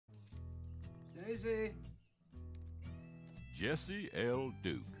Daisy. Jesse L.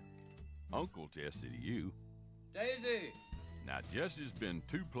 Duke. Uncle Jesse to you. Daisy. Now, Jesse's been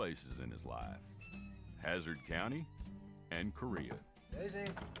two places in his life. Hazzard County and Korea. Daisy.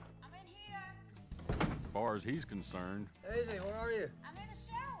 I'm in here. As far as he's concerned, Daisy, where are you? I'm in the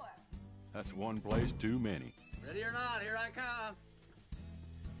shower. that's one place too many. Ready or not, here I come.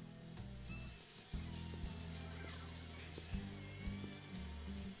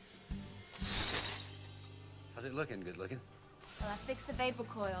 How's it looking? Good looking? Well, I fixed the vapor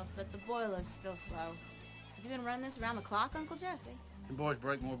coils, but the boiler's still slow. Have you been running this around the clock, Uncle Jesse? The boys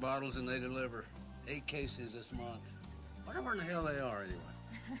break more bottles than they deliver. 8 cases this month. Wonder where in the hell they are, anyway.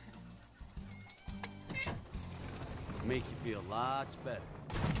 Make you feel lots better.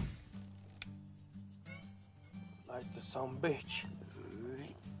 Like the some bitch.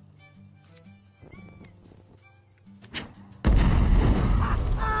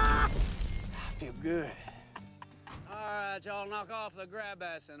 I feel good. All right, y'all knock off the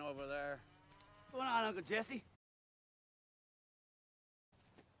grab-assing over there. What's going on, Uncle Jesse?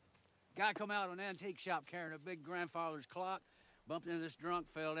 Guy come out of an antique shop carrying a big grandfather's clock, bumped into this drunk,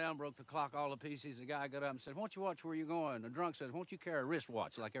 fell down, broke the clock all to pieces. The guy got up and said, "Why don't you watch where you're going?" The drunk said, "Why don't you carry a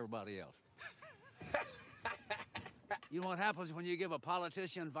wristwatch like everybody else?" You know what happens when you give a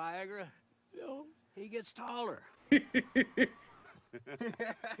politician Viagra? No. He gets taller. Here's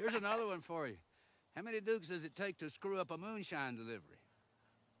another one for you. How many dukes does it take to screw up a moonshine delivery?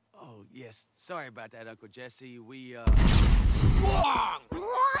 Oh, yes. Sorry about that, Uncle Jesse. We, Why,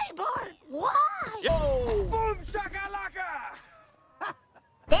 Bart? Why? Yo! Boom shakalaka!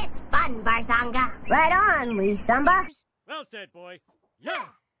 This fun, Barzanga. Right on, Lee Samba. Well said, boy. Yeah!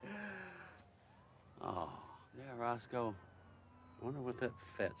 Oh, yeah, Roscoe. I wonder what that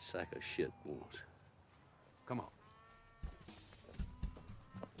fat sack of shit wants. Come on.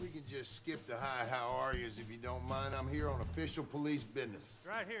 We can just skip the hi, how are yous if you don't mind. I'm here on official police business.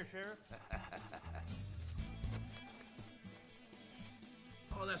 Right here, Sheriff.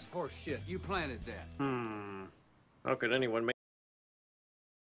 Oh, that's horse shit. You planted that. How could anyone make...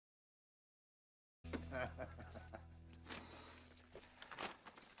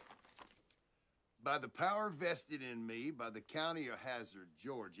 By the power vested in me by the county of Hazzard,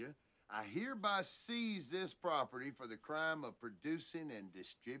 Georgia, I hereby seize this property for the crime of producing and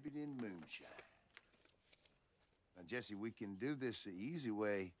distributing moonshine. Now, Jesse, we can do this the easy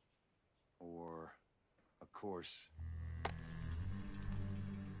way, or, of course,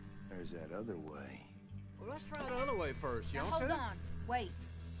 there's that other way. Well, let's try the other way first, Now, y'all. hold on. Wait.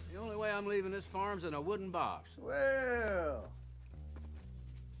 The only way I'm leaving this farm's in a wooden box. Well,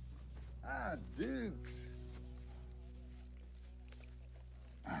 Dukes.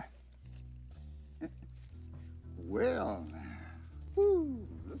 Well, now. Woo,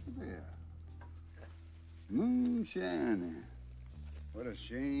 look at there. Moonshine. What a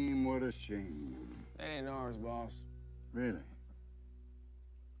shame, what a shame. That ain't ours, boss. Really?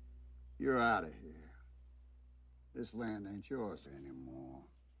 You're out of here. This land ain't yours anymore.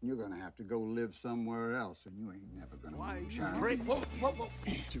 You're gonna have to go live somewhere else, and you ain't never gonna moonshine. Whoa, whoa, whoa.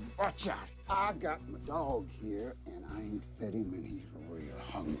 Watch out. I got my dog here, and I ain't fed him, and he's real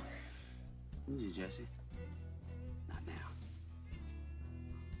hungry. Easy, Jesse. Not now.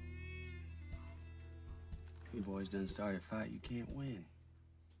 You boys done started a fight you can't win.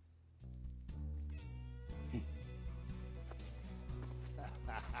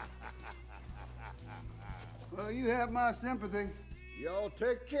 Well, you have my sympathy. Y'all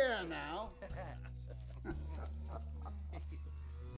take care now.